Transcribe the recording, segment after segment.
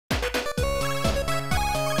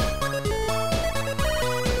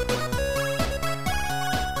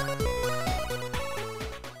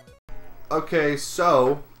Okay,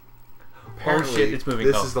 so apparently shit, it's moving.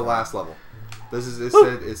 This Oh. is the last level. This is it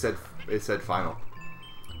said final.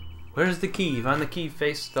 Where's the key? Find the key,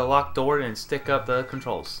 face the locked door, and stick up the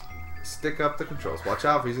controls. Stick up the controls. Watch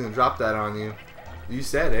out, he's gonna drop that on you. You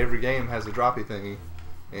said every game has a droppy thingy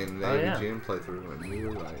in the AVGN playthrough, and you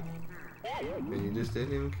were right. And you just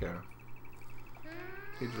didn't even care.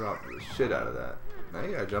 He dropped the shit out of that. Now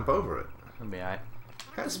you gotta jump over it. That'll be alright.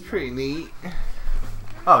 That's pretty neat.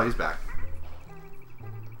 Oh, he's back.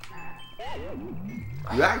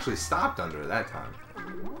 You actually stopped under it that time.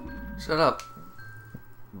 Shut up.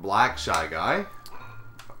 Black shy guy.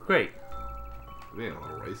 Great. Being a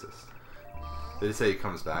little racist. Did it say he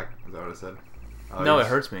comes back? Is that what it said? Oh, No, it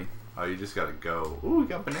hurts me. Oh, you just gotta go. Ooh, we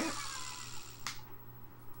got banana.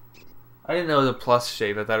 I didn't know it was a plus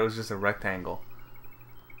shape. I thought it was just a rectangle.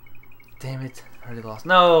 Damn it. I already lost.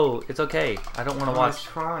 No, it's okay. I don't want to watch.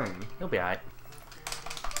 Trying. He'll be alright.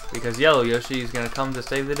 Because yellow Yoshi is going to come to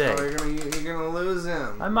save the day. Oh, you're gonna lose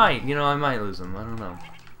him. I might. You know, I might lose him. I don't know.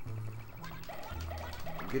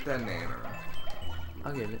 Get that nana.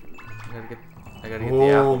 I'll get it. I gotta get the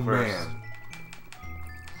apple first. Man.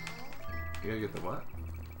 You gotta get the what?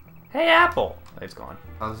 Hey, apple! It's gone.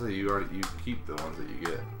 Honestly, you keep the ones that you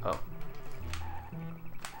get. Oh.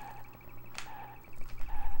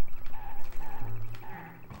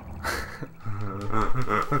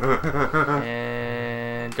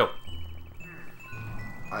 And go.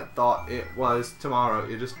 I thought it was tomorrow.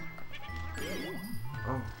 You just.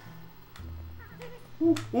 Oh.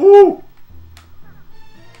 Ooh. Ooh.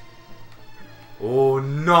 Oh,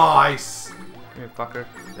 nice. Come here, fucker.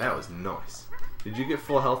 That was nice. Did you get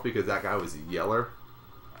full health because that guy was yeller?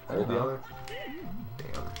 Old yeller?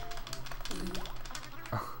 Damn.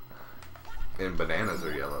 And bananas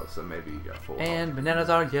are yellow, so maybe you got full health. And bananas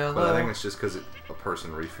are yellow. But I think it's just because a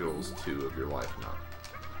person refuels 2 of your life now.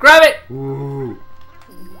 Grab it! Ooh.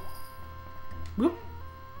 Whoop.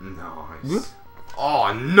 Nice. Whoop.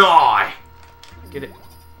 Oh, no! Get it.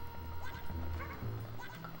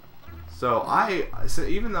 So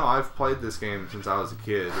even though I've played this game since I was a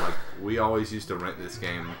kid, like we always used to rent this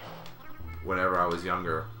game whenever I was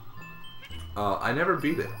younger. I never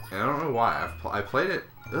beat it, and I don't know why. I played it.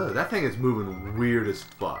 Ugh, that thing is moving weird as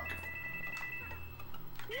fuck.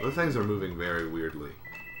 Those things are moving very weirdly.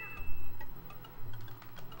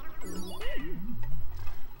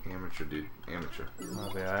 Amateur, dude. Amateur.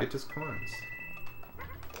 Okay, Get his coins.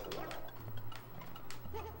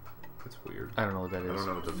 That's weird. I don't know what that is. I don't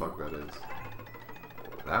know what the fuck that is.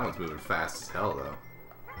 That one's moving fast as hell,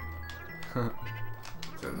 though.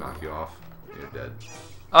 It's gonna knock you off. You're dead.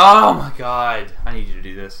 Oh my god. I need you to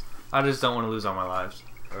do this. I just don't want to lose all my lives.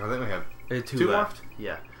 I think we have 2 left.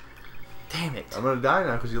 Yeah. Damn it. I'm gonna die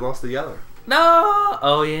now because you lost the yeller. No!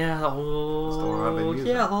 Oh yeah. Still Oh, I've been using.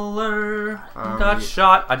 yeller. Got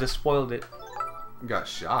shot. I just spoiled it. Got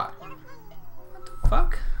shot.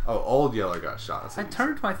 Fuck. Oh, old yeller got shot. That's I what you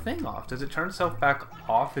turned my thing off. Does it turn itself back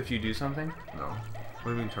off if you do something? said. No. What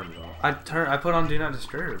do you mean turn it off? I put on Do Not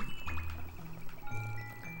Disturb.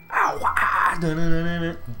 Ow! Ah,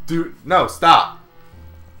 da-na-na-na-na. Dude, no, stop.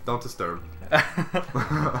 Don't disturb.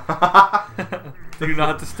 Do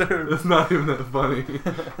Not Disturb. It's not even that funny.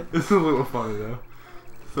 It's a little funny though.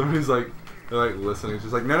 Somebody's like, they're like listening.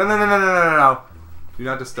 She's like, no, no, no, no, no, no, no, no. Do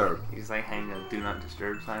not disturb. He's like hanging a Do Not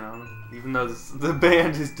Disturb sign on him, even though the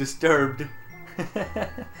band is disturbed.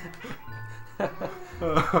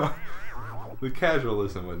 The casual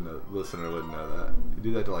listener wouldn't know that. You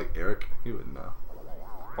do that to like Eric, he wouldn't know.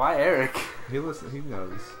 Why Eric? He knows.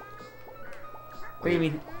 What do you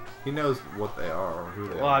mean? He knows what they are or who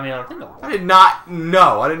they Well, are. I mean, I think I did not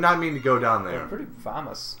know. I did not mean to go down they're there. pretty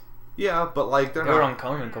famous. Yeah, but like They were on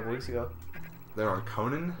Conan a couple weeks ago. They're on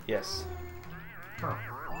Conan? Yes. Huh.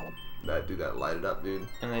 That dude that light it up, dude.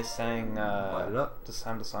 And they sang Light it up. The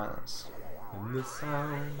Sound of Silence. In the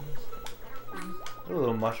sound. They're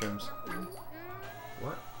little mushrooms.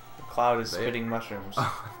 What? The cloud is spitting mushrooms.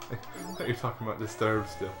 Oh, I thought you were talking about Disturbed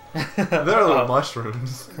still. They're little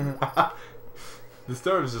mushrooms.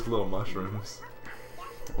 Disturbed is just little mushrooms.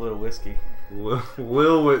 Little whiskey.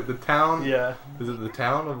 The town? Yeah. Is it the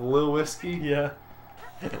town of Lil Whiskey? Yeah.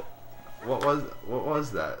 What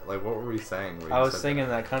was that? Like, what were we saying? I was singing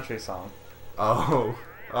that country song. Oh,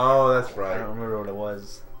 that's right. I don't remember what it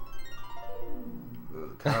was. The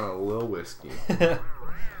town of Lil Whiskey.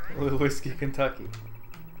 Little Whiskey, Kentucky.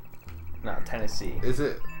 No, Tennessee. Is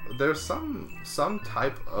it? There's some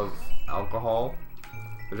type of alcohol.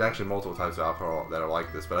 There's actually multiple types of alcohol that are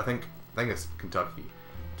like this, but I think it's Kentucky,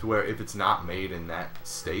 to where if it's not made in that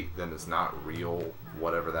state, then it's not real.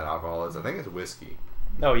 Whatever that alcohol is, I think it's whiskey.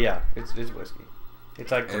 Oh yeah, it's whiskey.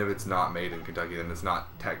 It's like, and if it's not made in Kentucky, then it's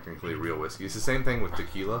not technically real whiskey. It's the same thing with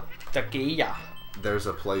tequila. tequila. There's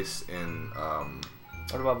a place in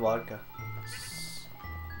What about vodka?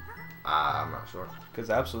 I'm not sure. Because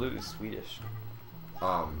Absolute is Swedish.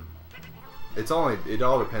 It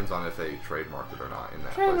all depends on if they trademarked it or not in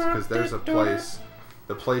that place. Because there's a place,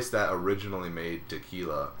 the place that originally made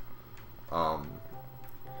tequila,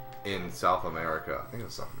 in South America. I think it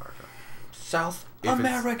was South America. South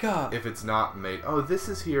America. If it's not made, oh, this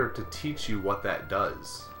is here to teach you what that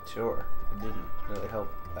does. Sure, it didn't really help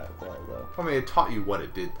that well though. I mean, it taught you what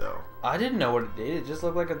it did though. I didn't know what it did. It just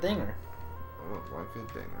looked like a dinger. Oh, like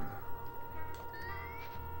a dinger.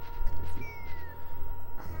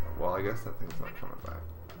 Well, I guess that thing's not coming back.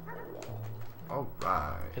 All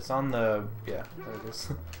right. It's on the there it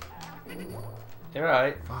is. You're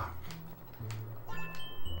right. Fuck.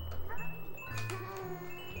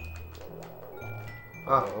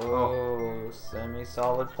 Oh,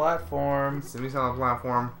 semi-solid platform. Semi-solid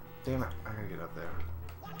platform. Damn it! I gotta get up there.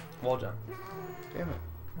 Wall jump. Damn it!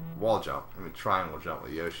 Wall jump. I mean, triangle jump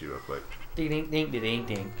with Yoshi real quick. Ding ding ding ding ding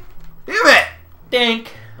ding. Damn it!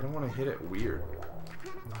 Dink. I don't want to hit it weird.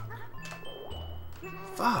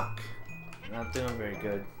 Fuck. Not doing very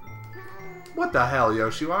good. What the hell,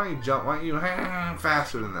 Yoshi? Why don't you jump? Why don't you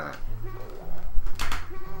faster than that?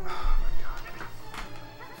 Oh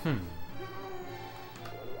my god.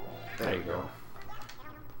 There you go.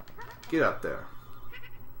 Get up there.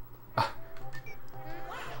 There's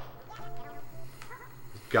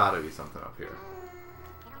gotta be something up here.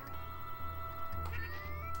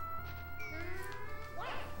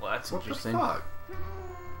 Well, that's What interesting. the fuck?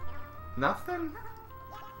 Nothing?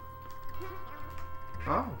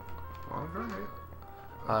 Oh. Alright.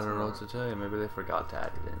 I don't know what to tell you. Maybe they forgot to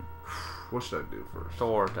add it in. What should I do first?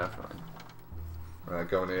 Thor, definitely. Alright,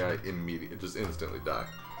 go in there, I immediately, just instantly die.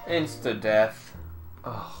 Insta death.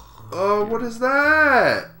 Oh, what is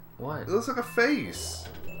that? What? It looks like a face.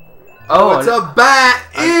 Oh, it's a bat!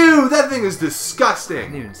 Ew, that thing is disgusting. I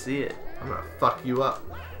didn't even see it. I'm gonna fuck you up.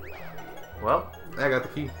 Well, I got the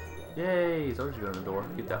key. yay! Told you to go in the door.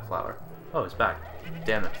 Get that flower. Oh, it's back.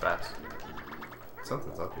 Damn it, fast.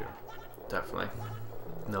 Something's up here. Definitely.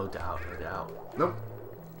 No doubt. No doubt. Nope.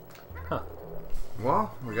 Huh.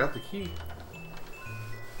 Well, we got the key.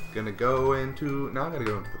 Gonna go into... Now I gotta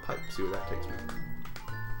go into the pipe. See where that takes me.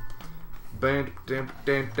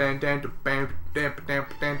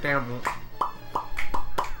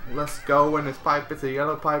 Let's go in this pipe. It's a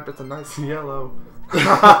yellow pipe. It's a nice yellow.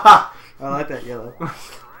 I like that yellow.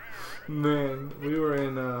 Man, we were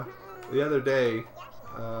in the other day,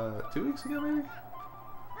 2 weeks ago maybe?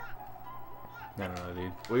 I don't know,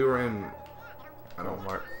 dude. We were in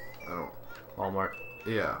Walmart.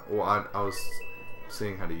 Yeah, well I was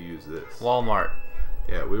seeing how to use this. Walmart.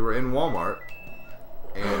 Yeah, we were in Walmart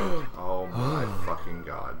and oh my fucking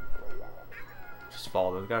god. Just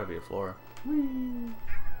fall. There's gotta be a floor. Whee.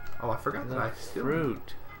 Oh, I forgot that I still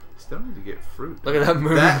need to get fruit. Look at that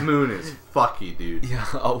moon. That moon is fucky, dude. Yeah.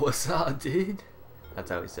 Oh, what's up, dude?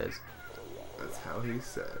 That's how he says. That's how he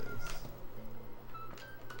says.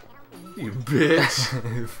 You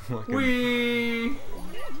bitch. Wee.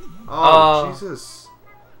 Oh, Jesus.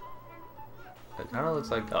 It kind of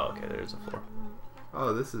looks like. Oh, okay. There's a floor.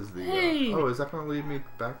 Oh, this is the. Hey. Oh, is that going to lead me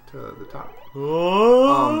back to the top?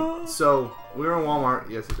 Oh. So we were in Walmart.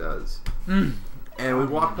 Yes, it does. And we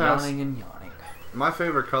walked past. Yawning and yawning. My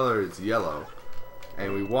favorite color is yellow,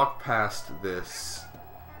 and we walked past this.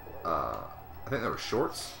 I think there were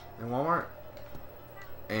shorts in Walmart,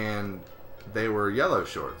 and they were yellow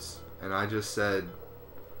shorts. And I just said,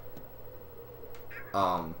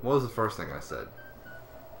 what was the first thing I said?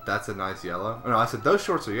 That's a nice yellow. Oh, no, I said those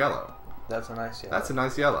shorts are yellow. That's a nice yellow. That's a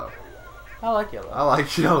nice yellow. I like yellow. I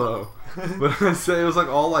like yellow. But I said it was like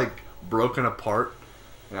all like broken apart,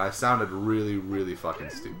 and I sounded really, really fucking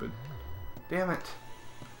stupid. Damn it.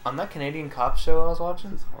 On that Canadian cop show I was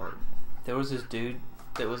watching, It's hard. there was this dude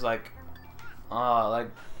that was like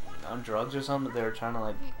on drugs or something that they were trying to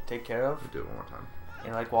like take care of. Do it one more time.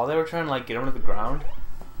 And like while they were trying to like get him to the ground,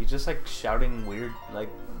 he's just like shouting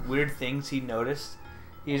weird things he noticed.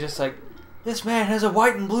 He's just like, "This man has a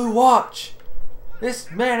white and blue watch.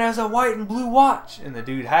 This man has a white and blue watch." And the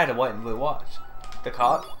dude had a white and blue watch. The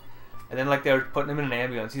cop. And then like they were putting him in an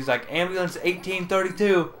ambulance. He's like, "Ambulance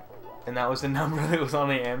 1832." And that was the number that was on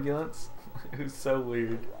the ambulance. It was so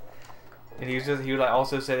weird. And he would like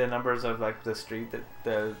also say the numbers of like the street that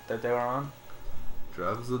they were on.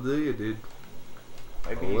 Drugs will do you, dude.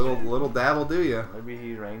 Maybe A little dab will do you. Maybe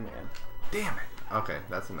he's Rain Man. Damn it. Okay,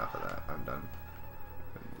 that's enough of that. I'm done.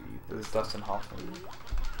 It was Dustin Hoffman.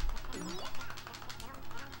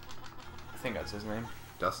 think that's his name.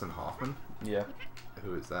 Dustin Hoffman? Yeah.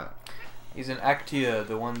 Who is that? He's an actor,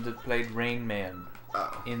 the one that played Rain Man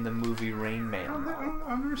in the movie Rain Man.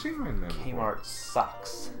 I've never seen Rain Man before. Kmart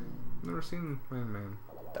sucks. Never seen Rain Man.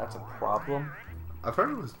 That's a problem. I've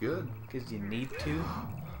heard it was good. Because you need to.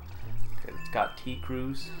 It's got T.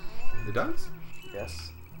 Cruz. It does?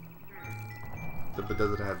 Yes. But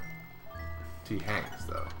does it have T. Hanks,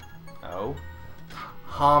 though? No.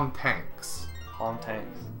 Tom Tanks. Tom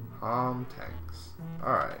Tanks. Tom Tanks.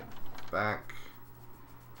 Alright. Back.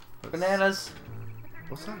 Bananas.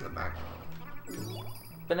 What's that in the background?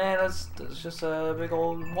 Bananas. It's just a big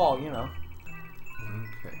old wall, you know.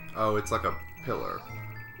 Okay. Oh, it's like a pillar.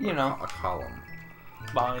 You know. A column.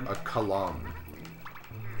 Fine. A column.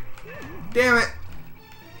 Damn it!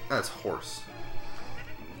 That's horse.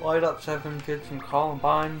 Light up 7 kids from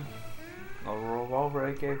Columbine. A revolver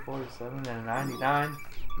AK-47 and a 99.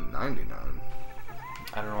 99?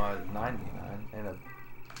 I don't know why it's 99. And a...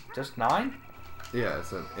 Just 9? Yeah,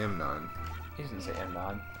 it's an M9. He doesn't say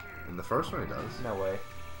M9. In the first one he does. No way.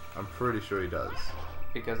 I'm pretty sure he does.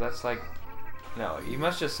 Because that's like... No, you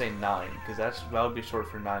must just say 9. Because that would be short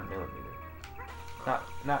for 9mm. Not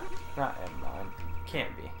M9.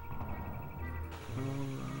 Can't be.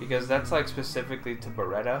 Because that's like specifically to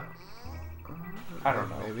Beretta. I don't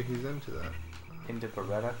know. Maybe he's into that. Into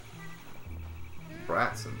Beretta?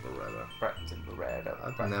 Brats and Beretta. Brats and Beretta.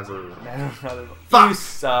 I've never... Fuck! You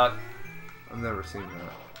suck! I've never seen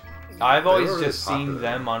that. I've always just seen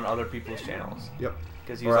them on other people's channels. Yep.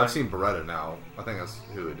 Or I've seen Beretta now. I think that's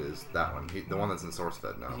who it is. That one. The one that's in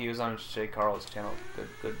SourceFed now. He was on Shay Carl's channel a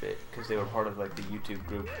good bit. Because they were part of like the YouTube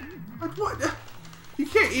group. What? You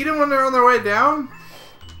can't eat them when they're on their way down?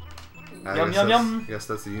 Yum yum yum. I guess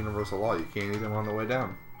that's the universal law. You can't eat them on the way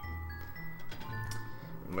down.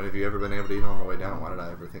 When have you ever been able to eat them on the way down? Why did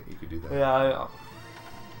I ever think you could do that? Yeah,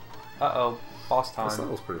 uh-oh. Boss time. This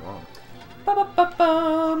level's pretty long.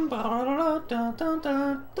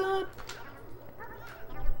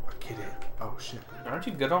 Get it. Oh, shit. Aren't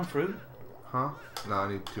you good on fruit? Huh? No,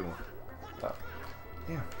 I need 2 more. Oh.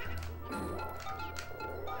 Yeah.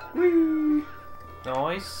 Whee!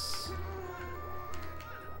 Nice.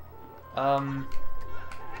 Oh!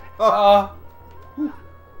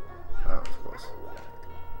 That was close.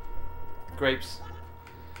 Grapes.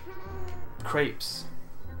 Crepes.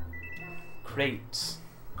 Crates.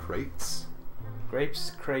 Crates?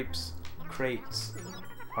 Grapes, crepes, crates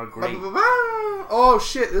are great. Oh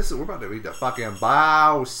shit, we're about to read the fucking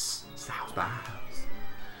Bows.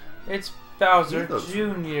 It's Bowser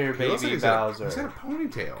Jr., baby Bowser. He's got a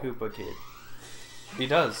ponytail. Koopa Kid. He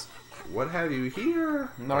does. What have you here?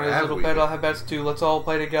 Mario's little pet, I'll have bets too. Let's all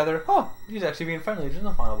play together. Oh, he's actually being friendly. There's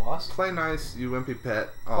no final boss. Play nice, you wimpy pet.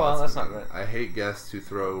 Oh, well, that's not good. I hate guests who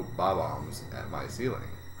throw bob-ombs at my ceiling.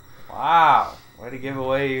 Wow. Way to give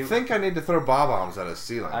away. I think I need to throw bob-ombs at his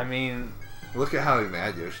ceiling. I mean... Look at how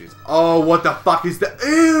mad Yoshi is. Oh, what the fuck is that?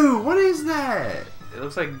 Ew, what is that? It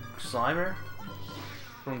looks like Slimer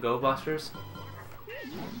from Go Busters.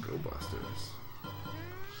 Go Busters.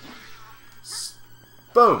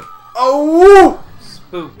 Boom. Oh!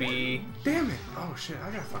 Spoopy. Damn it. Oh shit, I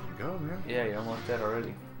gotta fucking go, man. Yeah, you're almost dead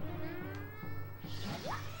already.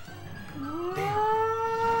 Damn.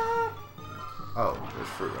 Oh, there's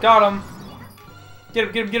fruit. Right Got him. Get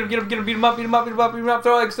him, get him, get him, get him, get him, beat him up, beat him up, beat him up, beat him up,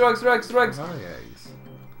 throw eggs, throw eggs, throw eggs, throw eggs. Oh yeah, he's...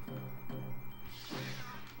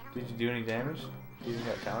 Did you do any damage? Do you even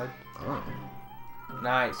got counted? Oh.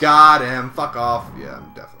 Nice. Got him. Fuck off. Yeah,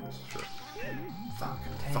 I'm definitely sure. Fuck.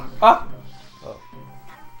 Dang. Fuck. Ah! Oh.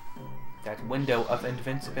 That window of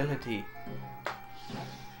invincibility.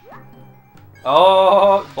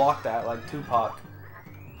 Oh, block that like Tupac.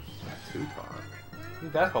 Tupac. He's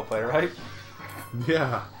a basketball player, right?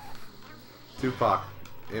 Yeah. Tupac,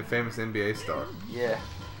 a famous NBA star. Yeah,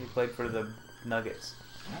 he played for the Nuggets.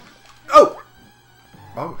 Oh!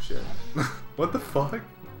 Oh shit. What the fuck?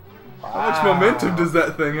 Wow. How much momentum does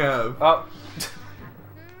that thing have? Oh.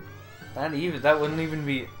 That wouldn't even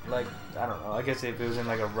be like, I don't know. I guess if it was in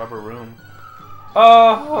like a rubber room.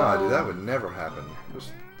 Oh! Nah, dude, that would never happen.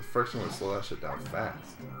 Just the friction would slow that shit down fast.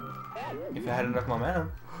 If it had enough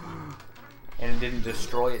momentum. And it didn't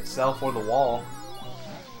destroy itself or the wall.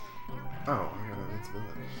 Oh, I got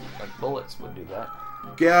invincibility. Like bullets would do that.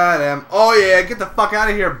 Got him. Oh yeah, get the fuck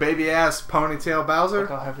out of here, baby ass ponytail Bowser. Look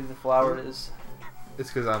how heavy the flower is.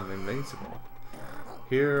 It's because I'm invincible.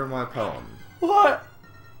 Here my poem. What?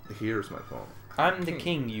 Here's my poem. I'm the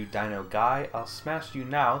king, you dino guy. I'll smash you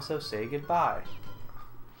now, so say goodbye.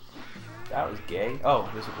 That was gay. Oh,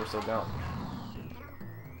 we're still going.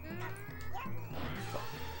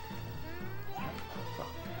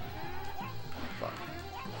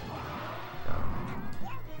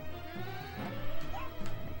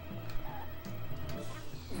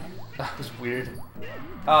 was weird.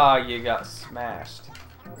 Ah, you got smashed.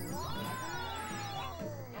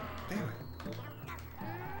 Damn it.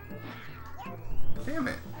 Damn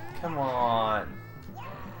it. Come on.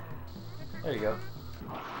 There you go.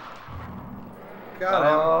 Got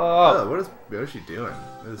him. Oh, what is Yoshi doing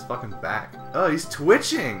with his fucking back? Oh, he's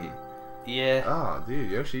twitching. Yeah. Oh,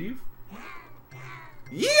 dude, Yoshi, you...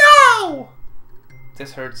 Yo!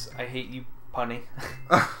 This hurts. I hate you, punny.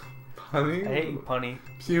 Punny? I hate you, punny.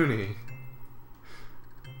 Puny.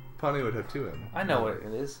 Punny would have two in. I know what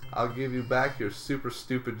it is. I'll give you back your super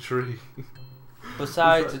stupid tree.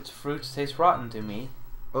 Besides, its fruits taste rotten to me.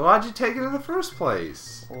 Well, why'd you take it in the first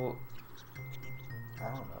place? Well, I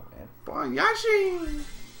don't know, man. Boy, Yoshi!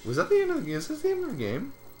 Was that the end of the game? Is this the end of the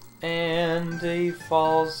game? And he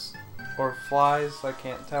falls or flies. I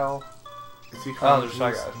can't tell. Is he crying? Oh, they're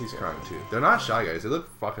Shy Guys. He's crying too. They're not Shy Guys. They look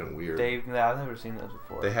fucking weird. I've never seen those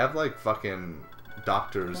before. They have like fucking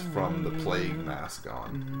doctors from the plague mask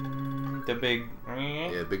on. The big...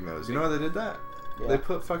 Yeah, big nose. You know why they did that? Yeah. They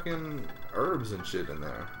put fucking herbs and shit in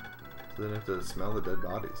there. So they didn't have to smell the dead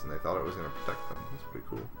bodies, and they thought it was going to protect them. That's pretty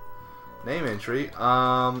cool. Name entry.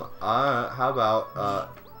 How about,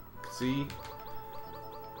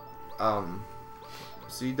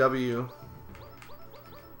 CW.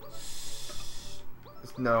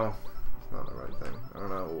 No, it's not the right thing. I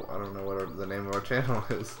don't know what the name of our channel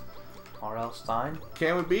is. R.L. Stein?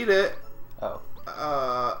 Can we beat it? Oh.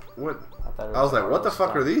 What? I was like, what the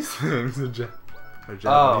fuck are these things? They're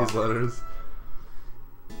Japanese letters.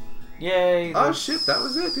 Yay! Oh shit, that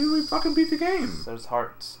was it, dude. We fucking beat the game. There's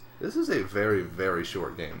hearts. This is a very, very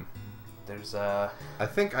short game. There's I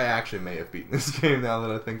think I actually may have beaten this game now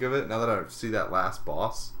that I think of it. Now that I see that last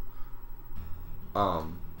boss.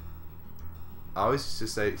 I always used to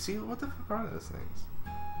say, see, what the fuck are those things?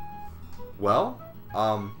 Well,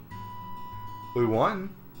 we won.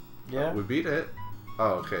 Yeah. We beat it.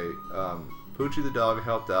 Oh, okay. Poochie the dog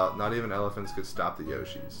helped out. Not even elephants could stop the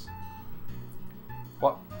Yoshis.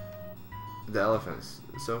 What? The elephants.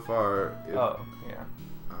 So far. Oh, yeah.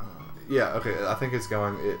 Yeah, okay. I think it's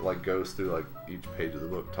going. It like goes through like each page of the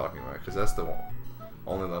book talking about it, because that's the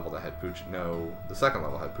only level that had Poochie. No, the second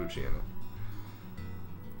level had Poochie in it.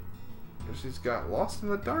 She's got lost in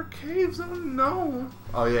the dark caves. Oh no!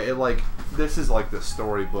 Oh yeah, it like this is like the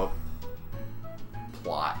storybook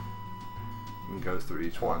plot. And goes through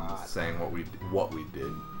each one saying what we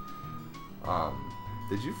did.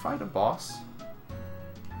 Did you fight a boss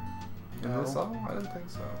in this level? I didn't think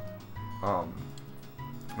so.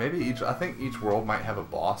 Maybe I think each world might have a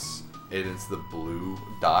boss, and it's the blue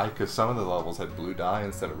dye, because some of the levels had blue dye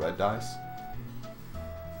instead of red dyes.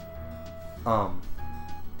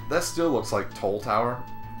 That still looks like Toll Tower,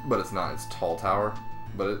 but it's not. It's Tall Tower,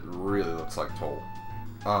 but it really looks like Toll.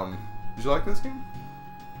 Did you like this game?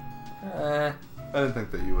 I didn't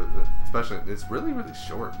think that you would, especially, it's really, really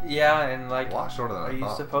short. Yeah, and like, a lot shorter than I thought. Are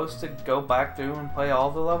you supposed to go back through and play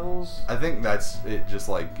all the levels? I think it just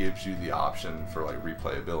like gives you the option for like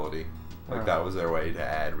replayability. Like that was their way to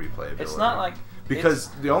add replayability. It's not like... Because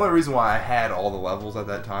the only reason why I had all the levels at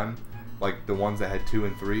that time, like the ones that had 2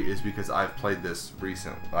 and 3, is because I've played this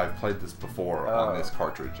before on this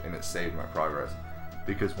cartridge, and it saved my progress.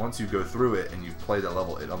 Because once you go through it and you play the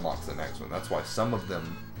level, it unlocks the next one. That's why some of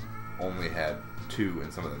them only had 2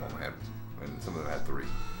 and some of them had 3.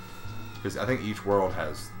 Because I think each world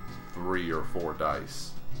has 3 or 4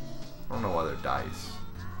 dice. I don't know why they're dice,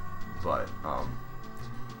 but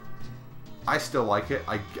I still like it.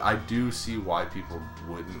 I do see why people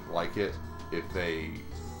wouldn't like it if they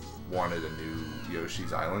wanted a new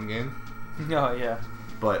Yoshi's Island game. Oh yeah.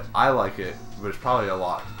 But I like it, but it's probably a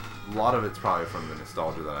lot of it's probably from the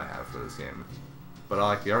nostalgia that I have for this game. But I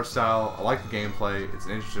like the art style, I like the gameplay, it's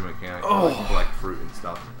an interesting mechanic, I like to collect fruit and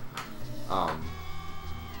stuff. I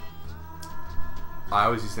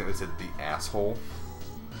always used to think they said the asshole.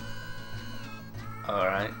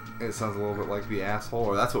 Alright. It sounds a little bit like the asshole,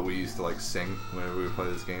 or that's what we used to like sing whenever we would play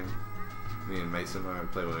this game. Me and Mason, when we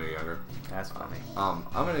would play when we were younger. That's funny. I'm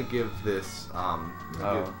gonna give this, I'm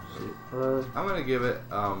gonna give it,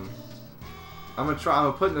 I'm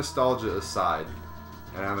gonna put nostalgia aside,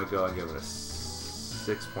 and I'm gonna go and give it a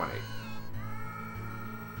 6.8.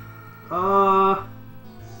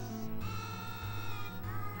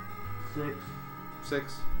 6.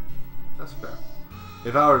 6. That's fair.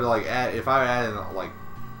 If I were to like add, if I add in like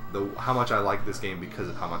how much I like this game because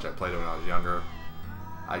of how much I played it when I was younger,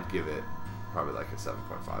 I'd give it probably like a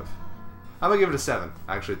 7.5. I'm gonna give it a 7.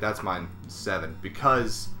 Actually, that's mine. 7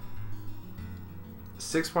 because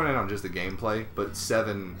 6.8 on just the gameplay, but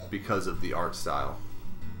 7 because of the art style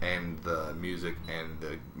and the music and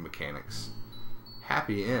the mechanics.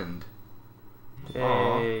 Happy end.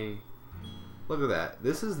 Look at that.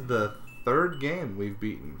 This is the 3rd game we've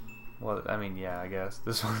beaten. Well, I mean, yeah, I guess.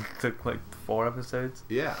 This one took like 4 episodes.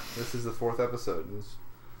 Yeah, this is the 4th episode. This is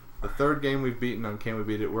the 3rd game we've beaten on Can We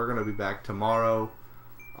Beat It. We're going to be back tomorrow.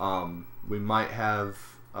 We might have...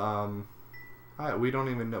 we don't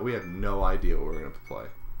even know. We have no idea what we're going to play.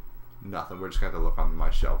 Nothing. We're just going to have to look on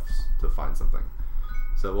my shelves to find something.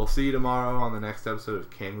 So we'll see you tomorrow on the next episode of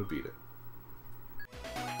Can We Beat It.